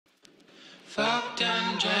Fucked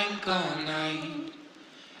and drank all night.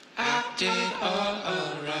 Acted all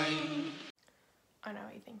alright. I know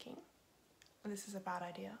what you're thinking. This is a bad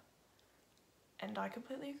idea. And I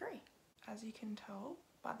completely agree. As you can tell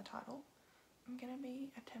by the title, I'm gonna be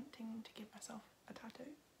attempting to give myself a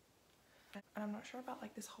tattoo. And I'm not sure about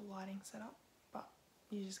like this whole lighting setup, but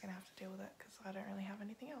you're just gonna have to deal with it because I don't really have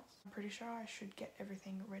anything else. I'm pretty sure I should get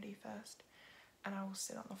everything ready first and I will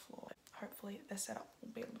sit on the floor. Hopefully the setup will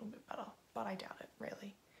be a little bit better, but I doubt it,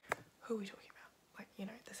 really. Who are we talking about? Like, you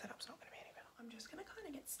know, the setup's not gonna be any better. I'm just gonna kind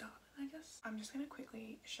of get started, I guess. I'm just gonna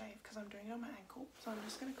quickly shave because I'm doing it on my ankle. So I'm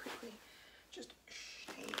just gonna quickly just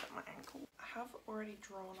shave at my ankle. I have already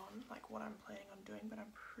drawn on like what I'm planning on doing, but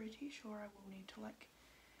I'm pretty sure I will need to like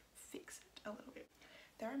fix it a little bit.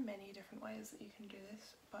 There are many different ways that you can do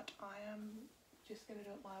this, but I am just gonna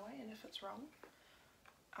do it my way, and if it's wrong,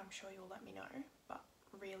 I'm sure you'll let me know. But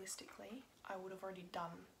realistically, I would have already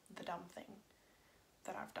done the dumb thing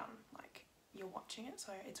that I've done. Like, you're watching it,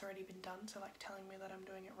 so it's already been done, so like telling me that I'm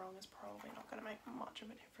doing it wrong is probably not going to make much of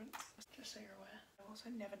a difference, just so you're aware. I've also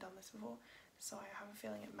never done this before, so I have a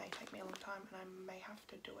feeling it may take me a long time and I may have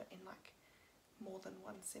to do it in like more than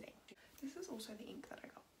one sitting. This is also the ink that I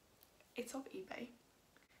got. It's off eBay,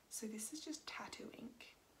 so this is just tattoo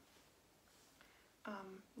ink,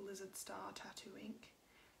 Lizard Star tattoo ink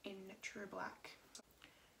in True Black,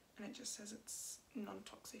 and it just says it's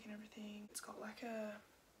non-toxic and everything. It's got like a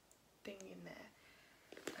thing in there,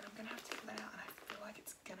 and I'm gonna have to get that out, and I feel like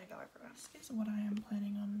it's gonna go everywhere. This is what I am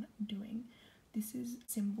planning on doing. This is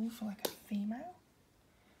symbol for like a female,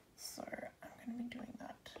 so I'm gonna be doing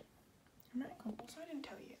that. Also, I didn't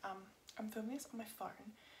tell you, I'm filming this on my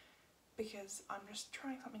phone because I'm just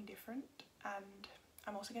trying something different, and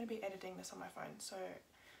I'm also going to be editing this on my phone, so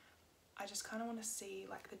I just kind of want to see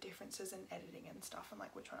like the differences in editing and stuff and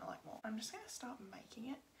like which one I like more. I'm just going to start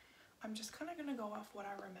making it. I'm just kind of going to go off what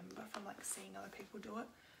I remember from like seeing other people do it.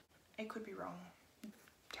 It could be wrong.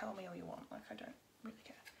 Tell me all you want, like I don't really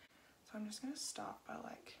care. So I'm just going to start by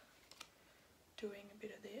like doing a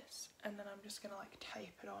bit of this, and then I'm just going to like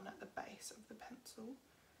tape it on at the base of the pencil,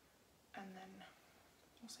 and then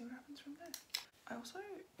we'll see what happens from there. I also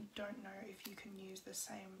don't know if you can use the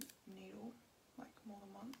same needle like more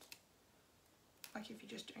than once. Like if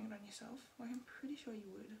you're just doing it on yourself. Like I'm pretty sure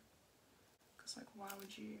you would. Because like why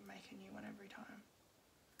would you make a new one every time?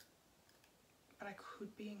 But I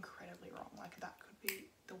could be incredibly wrong. Like that could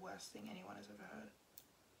be the worst thing anyone has ever heard.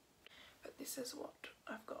 But this is what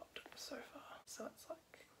I've got so far. So it's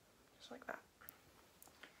like, just like that.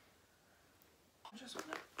 I just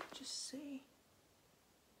want to see.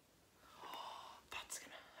 That's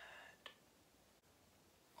gonna hurt.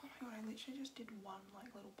 Oh my god, I literally just did one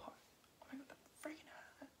like little poke. Oh my god, that freaking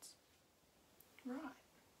hurts. Right.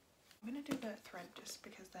 I'm gonna do the thread just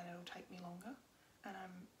because then it'll take me longer, and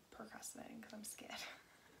I'm procrastinating because I'm scared.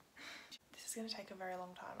 This is gonna take a very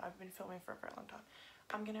long time. I've been filming for a very long time.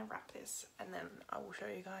 I'm gonna wrap this and then I will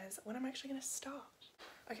show you guys when I'm actually gonna start.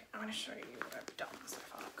 Okay, I'm gonna show you what I've done so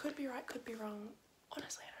far. Could be right, could be wrong.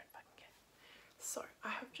 Honestly, I don't fucking care. So I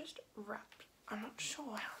have just wrapped. I'm not sure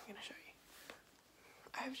how I'm gonna show you.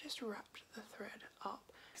 I have just wrapped the thread up.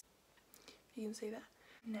 You can see that.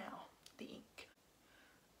 Now, the ink.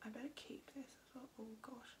 I better keep this as well. Oh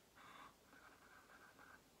gosh.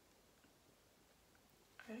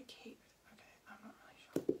 I better keep it. Okay, I'm not really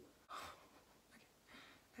sure. Okay,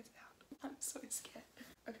 it's out. I'm so scared.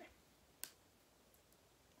 Okay.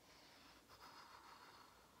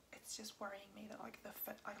 It's just worrying me that like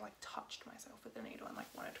I like touched myself with the needle and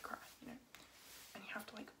like wanted to cry, you know? And you have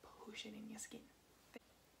to like push it in your skin.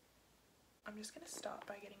 I'm just going to start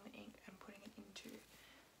by getting the ink and putting it into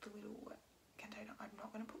the little container. I'm not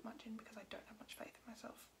going to put much in because I don't have much faith in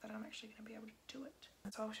myself that I'm actually going to be able to do it.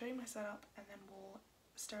 So I'll show you my setup and then we'll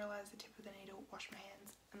sterilise the tip of the needle, wash my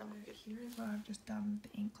hands, and then we'll get here is what I've just done with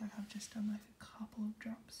the ink. Like I've just done like a couple of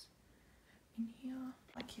drops in here.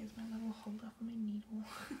 Like here's my little holder for my needle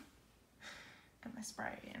and my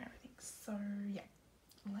spray and everything. So yeah,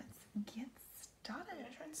 let's get started. I'm going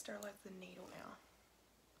to try and sterilise the needle now.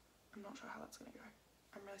 I'm not sure how that's going to go.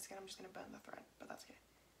 I'm really scared I'm just going to burn the thread, but that's okay.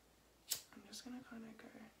 I'm just going to kind of go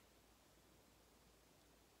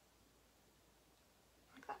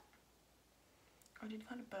like that. I did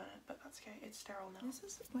kind of burn it, but that's okay. It's sterile now. This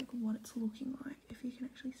is like what it's looking like, if you can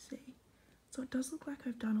actually see. So it does look like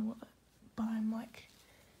I've done all of it, but I'm like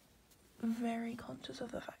very conscious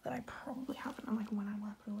of the fact that I probably haven't. And like when I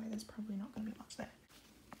wipe it away, there's probably not going to be much there.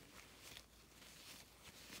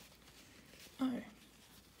 Oh.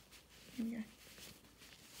 Here we go.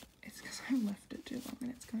 It's because I left it too long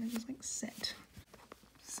and it's kind of just like set.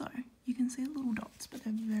 So you can see the little dots, but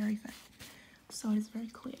they're very faint. So it is very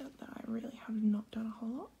clear that I really have not done a whole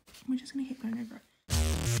lot. We're just going to keep going over it.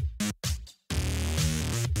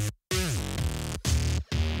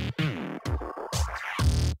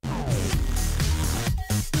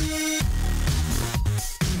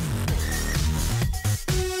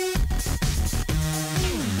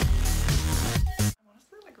 I'm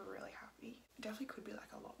honestly like really happy. It definitely could be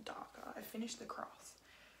like a lot darker. I finished the cross,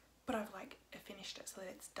 but I've like finished it so that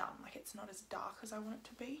it's done. Like it's not as dark as I want it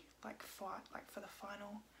to be. Like for the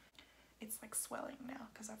final, it's like swelling now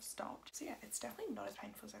because I've stopped. So yeah, it's definitely not as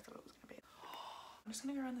painful as I thought it was gonna be. I'm just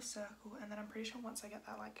gonna go around the circle, and then I'm pretty sure once I get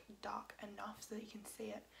that like dark enough so that you can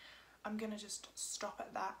see it, I'm gonna just stop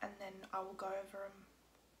at that, and then I will go over them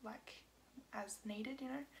like as needed, you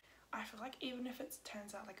know. I feel like even if it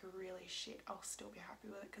turns out like really shit, I'll still be happy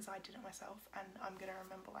with it because I did it myself, and I'm gonna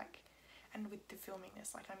remember like, and with the filming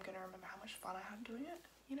this, like I'm gonna remember how much fun I had doing it,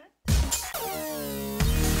 you know. That's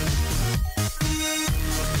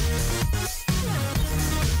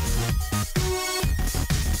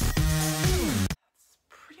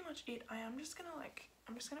pretty much it. I'm just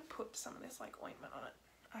gonna put some of this like ointment on it.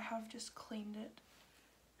 I have just cleaned it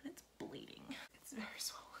and it's bleeding. It's very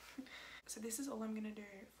swollen. So this is all I'm gonna do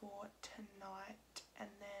for tonight, and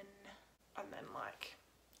then like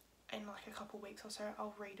in like a couple weeks or so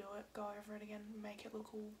I'll redo it, go over it again, make it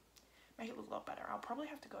look a lot better. I'll probably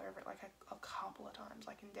have to go over it like a couple of times,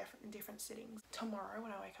 like in different sittings. Tomorrow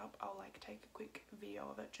when I wake up, I'll like take a quick video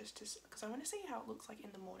of it just to, because I want to see how it looks like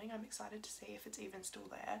in the morning. I'm excited to see if it's even still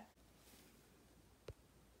there.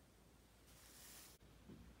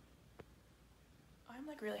 I'm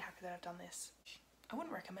like really happy that I've done this. I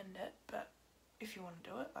wouldn't recommend it, but if you want to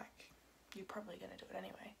do it, like you're probably going to do it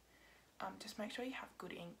anyway. Just make sure you have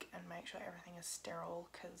good ink and make sure everything is sterile,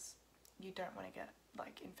 because you don't want to get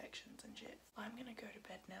like infections and shit. I'm gonna go to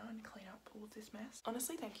bed now and clean up all of this mess.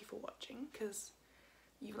 Honestly, thank you for watching, because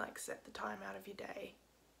you like set the time out of your day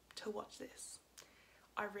to watch this.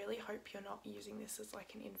 I really hope you're not using this as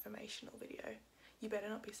like an informational video. You better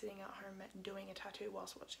not be sitting at home doing a tattoo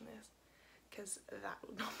whilst watching this, because that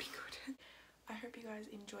would not be good. I hope you guys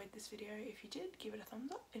enjoyed this video. If you did, give it a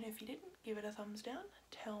thumbs up, and if you didn't, give it a thumbs down.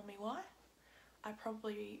 Tell me why. I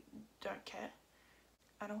probably don't care.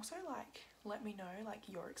 And also like let me know like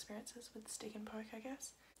your experiences with stick and poke, I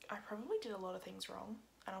guess. I probably did a lot of things wrong,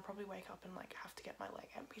 and I'll probably wake up and like have to get my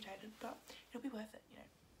leg amputated, but it'll be worth it, you know.